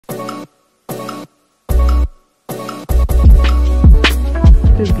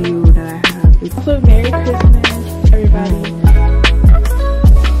the view that I have. It's also Merry Christmas, everybody.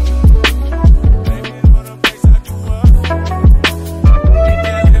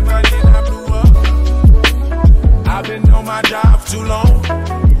 I've been on my job too long.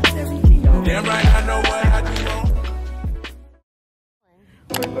 Damn right, I know what I do wrong.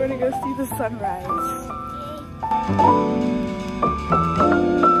 We're going to go see the sunrise.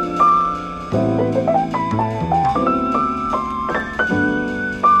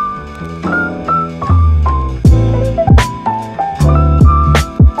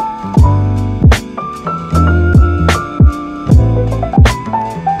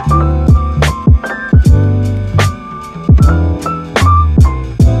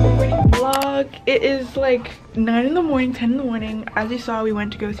 It is like 9 in the morning, 10 in the morning. As you saw, we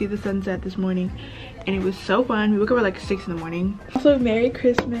went to go see the sunset this morning and it was so fun. We woke up at like 6 in the morning. Also, Merry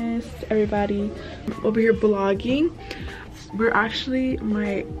Christmas, everybody. Over here vlogging. We're actually,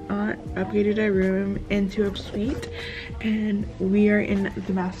 my aunt upgraded our room into a suite and we are in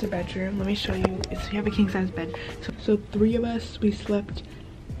the master bedroom. Let me show you. We have a king size bed. So 3 of us, we slept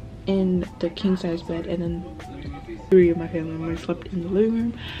in the king size bed, and then 3 of my family members slept in the living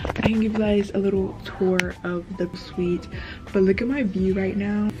room. I can give you guys a little tour of the suite, but look at my view right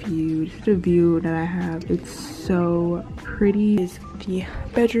now. This is the view that I have. It's so pretty. This is the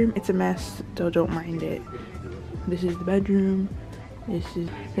bedroom. It's a mess, so don't mind it. This is the bedroom.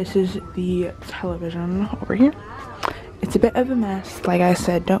 This is the television over here. It's a bit of a mess, like I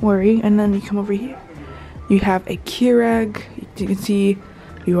said, don't worry. And then you come over here, you have a Keurig. You can see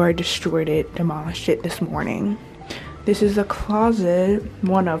we already destroyed it, demolished it this morning. This is a closet,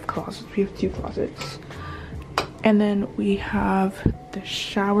 one of closets. We have 2 closets. And then we have the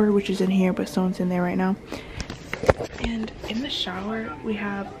shower, which is in here, but someone's in there right now. And in the shower, we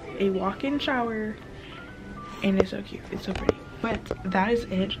have a walk-in shower, and it's so cute, it's so pretty. But that is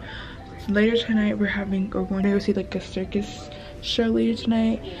it. Later tonight, we're going to go see like a circus show later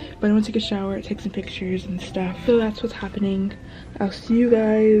tonight, but I'm gonna take a shower, take some pictures and stuff. So that's what's happening. I'll see you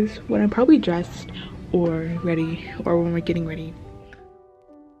guys when I'm probably dressed or ready, or when we're getting ready.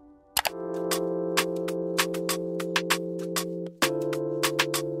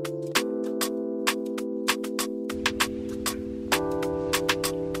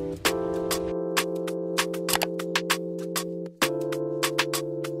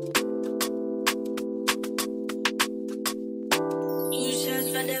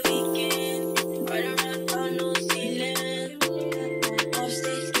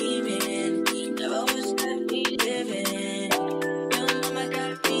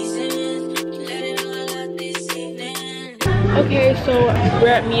 Okay, so we're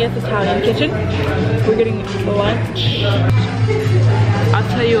at Mia's Italian kitchen. We're getting lunch. I'll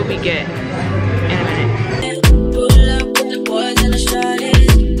tell you what we get in a minute.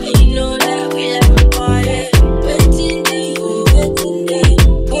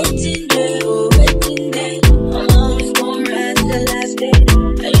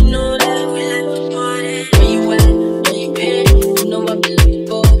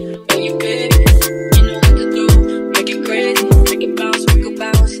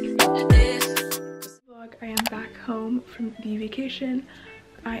 From the vacation,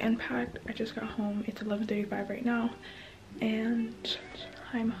 I unpacked. I just got home. It's 11:35 right now, and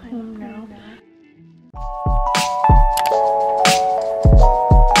I'm home now.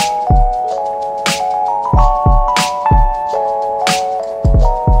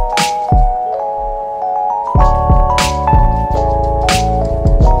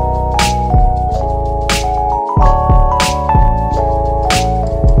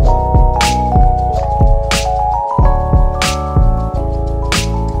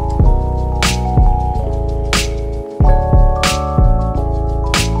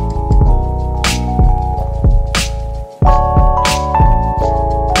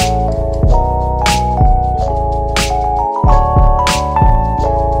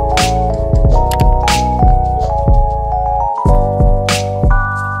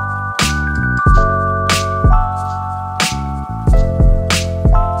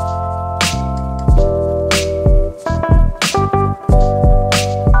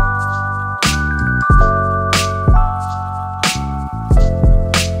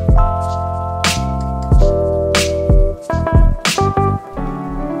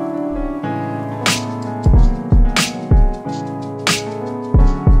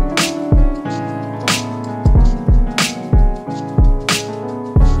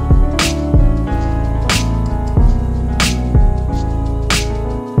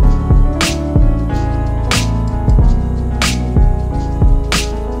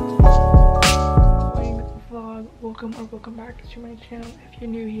 welcome or welcome back to my channel. If you're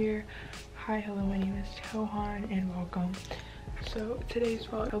new here, hi, hello, my name is Tohan and welcome. So today's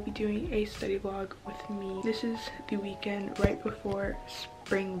vlog, I'll be doing a study vlog with me. This is the weekend right before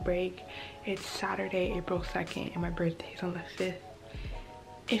spring break. It's Saturday, April 2nd, and my birthday is on the 5th,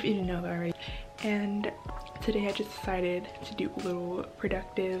 if you didn't know that already. And today I just decided to do a little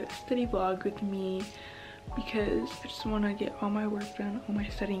productive study vlog with me because I just want to get all my work done, all my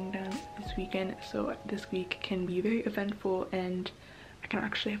studying done this weekend, so this week can be very eventful and I can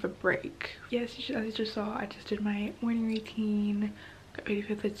actually have a break. Yes, as you just saw, I just did my morning routine, got ready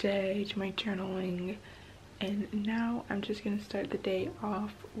for the day, do my journaling, and now I'm just gonna start the day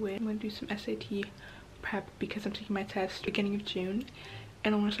off with, I'm gonna do some SAT prep because I'm taking my test beginning of June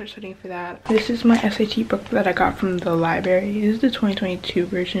and I want to start studying for that. This is my SAT book that I got from the library. This is the 2022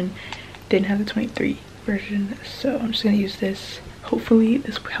 version, didn't have the 23 version, so I'm just gonna use this. Hopefully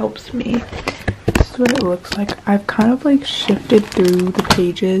this helps me. This is what it looks like. I've kind of like shifted through the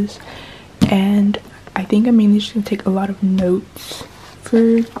pages and I think I'm mainly just gonna take a lot of notes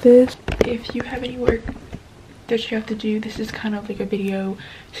for this. If you have any work that you have to do, this is kind of like a video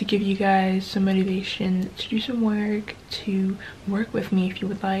to give you guys some motivation to do some work, to work with me if you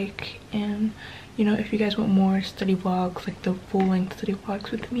would like. And you know, if you guys want more study vlogs, like the full-length study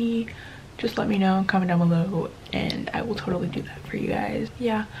vlogs with me, just let me know, comment down below, and I will totally do that for you guys.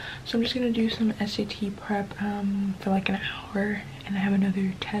 Yeah, so I'm just gonna do some SAT prep for like an hour, and I have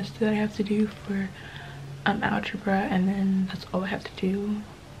another test that I have to do for algebra, and then that's all I have to do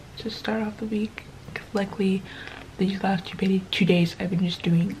to start off the week. Because luckily these last 2 days I've been just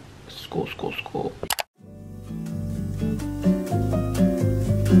doing school.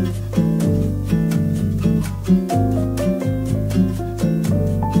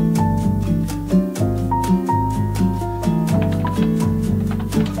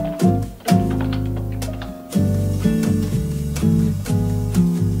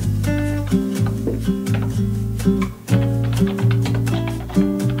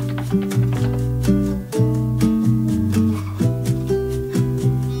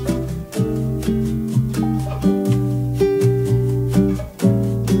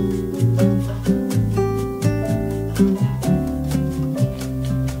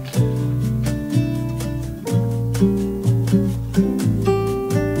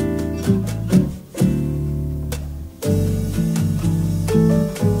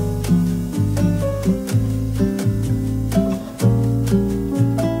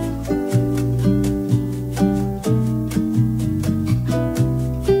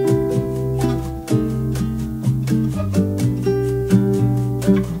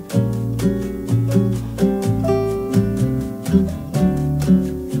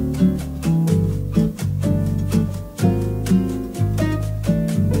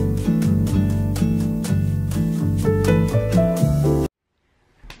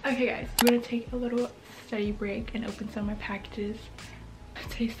 Okay guys, I'm gonna take a little study break and open some of my packages.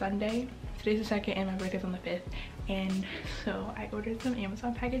 Today's Sunday, today's the 2nd, and my birthday's on the 5th, and so I ordered some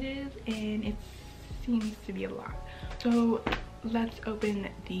Amazon packages and it seems to be a lot. So let's open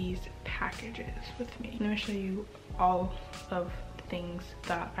these packages with me. Let me show you all of the things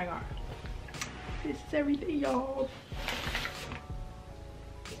that I got. This is everything, y'all.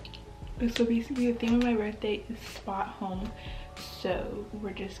 So basically the theme of my birthday is spot home. So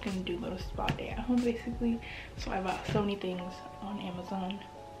we're just gonna do a little spa day at home basically. So I bought so many things on Amazon,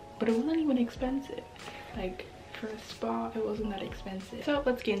 but it wasn't even expensive. Like for a spa, it wasn't that expensive. So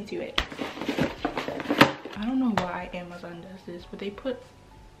let's get into it. I don't know why Amazon does this, but they put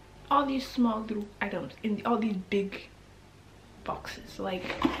all these small little items in all these big boxes. Like,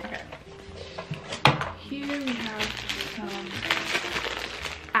 okay. Here we have some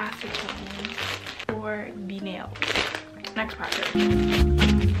acetone for the nails. Next packet.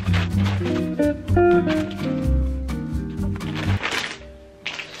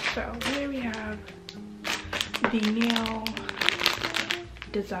 So here we have the nail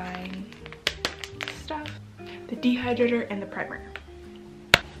design stuff, the dehydrator, and the primer.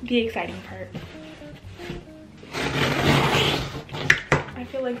 The exciting part. I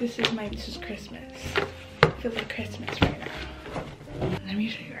feel like this is Christmas. It feels like Christmas right now. Let me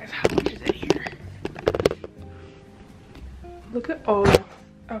show you guys how much is in here. Look at all that.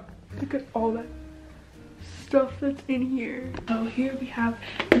 Oh, look at all that stuff that's in here. Oh, here we have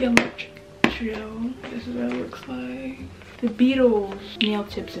the electric drill. This is what it looks like. The Beatles nail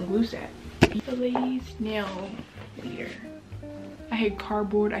tips and glue set. The ladies nail leader. I hate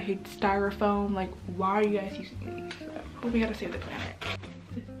cardboard. I hate styrofoam. Like, why are you guys using these? But we gotta save the planet.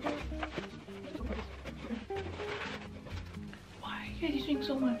 Why are you guys using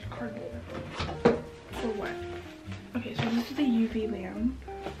so much cardboard? For what? Okay, so this is the UV lamp.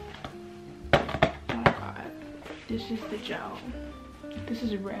 Oh my god. This is the gel. This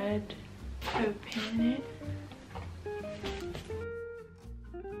is red. I have a pin in it.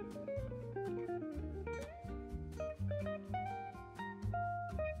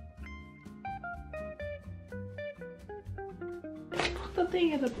 Put the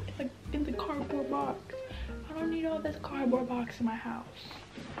thing in the cardboard box. I don't need all this cardboard box in my house.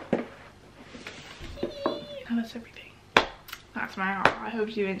 Now that's everything. That's my haul. I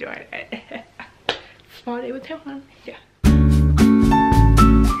hope you enjoyed it. Spa day with Taiwan. Yeah.